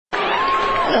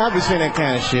Yeah, I'll be seeing that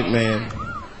kind of shit, man.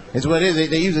 It's what it is.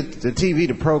 They use the TV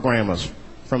to program us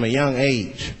from a young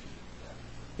age.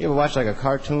 You ever watch like a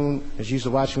cartoon that you used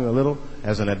to watch when you were little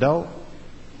as an adult?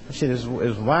 That shit is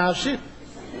wild shit.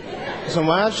 Some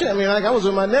wild shit. I mean, like I was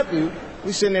with my nephew.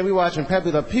 We sitting there, we watching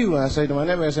Pepe Le Pew, and I say to my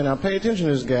nephew, I said, now pay attention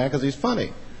to this guy because he's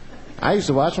funny. I used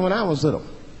to watch him when I was little.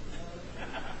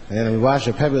 And then we watched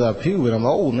Pepe Le Pew, and I'm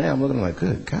old now. I'm looking like,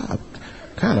 good God, what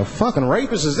kind of fucking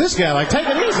rapist is this guy? Like, take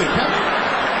it easy, Pepe.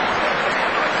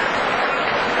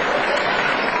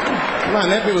 My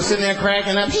nephew was sitting there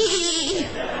cracking up.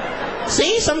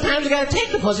 See, sometimes you gotta take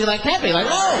the pussy like Pepe. Like,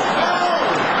 no.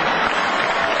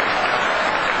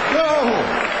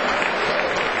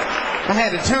 I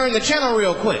had to turn the channel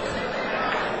real quick.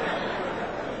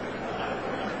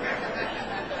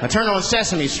 I turned on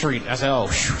Sesame Street. I said, oh,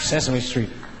 phew, Sesame Street.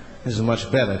 This is much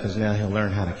better because now he'll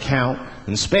learn how to count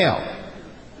and spell.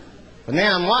 But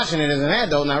now I'm watching it as an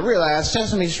adult and I realize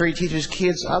Sesame Street teaches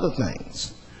kids other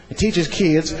things. It teaches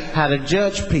kids how to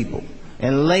judge people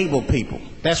and label people.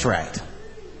 That's right.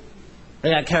 They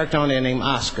got a character on there named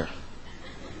Oscar.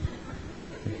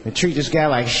 They treat this guy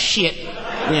like shit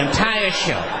the entire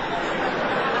show.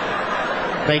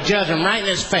 They judge him right in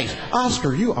his face.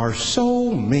 Oscar, you are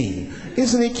so mean.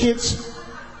 Isn't he, kids?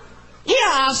 Yeah,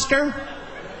 Oscar.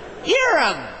 You're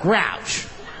a grouch.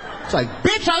 It's like,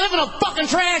 bitch, I live in a fucking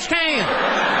trash can.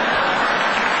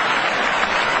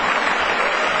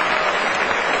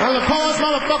 I'm the poorest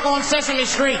motherfucker on Sesame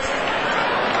Street.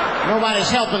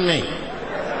 Nobody's helping me.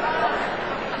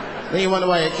 Then you wonder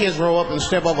why your kids grow up and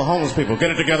step over homeless people. Get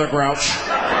it together, grouch.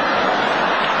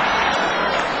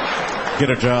 Get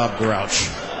a job, grouch.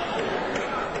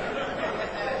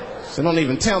 So don't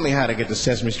even tell me how to get to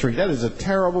Sesame Street. That is a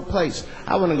terrible place.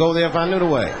 I wouldn't go there if I knew the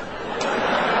way.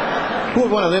 Who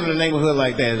would want to live in a neighborhood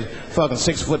like that? Fucking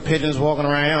 6-foot pigeons walking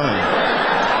around.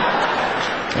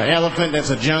 And an elephant that's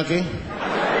a junkie.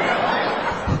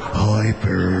 Hi,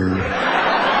 bird.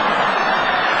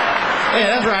 Yeah,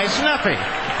 that's right, Snuffy.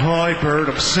 Hi, bird,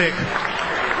 I'm sick.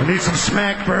 I need some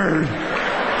smack, bird.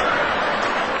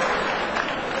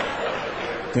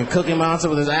 Then Cookie Monster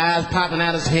with his eyes popping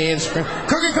out his head, screaming,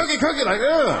 cookie, cookie, cookie, like,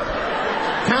 ugh.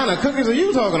 What kind of cookies are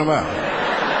you talking about?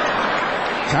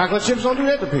 Chocolate chips don't do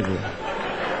that to people.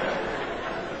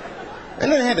 And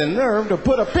they had the nerve to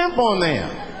put a pimp on there.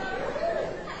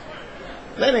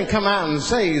 They didn't come out and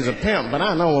say he's a pimp, but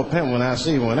I know a pimp when I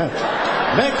see one.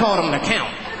 They called him the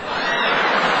Count.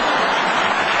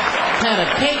 Had a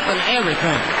cape and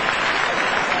everything.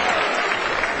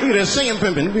 Look at this singing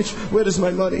pimping. Bitch, where is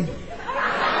my money?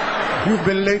 You've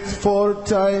been late 4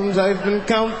 times, I've been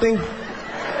counting.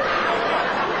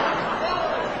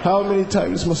 How many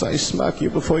times must I smack you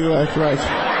before you act right?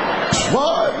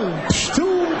 1,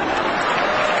 2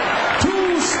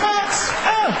 smacks.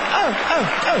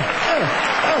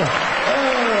 Oh.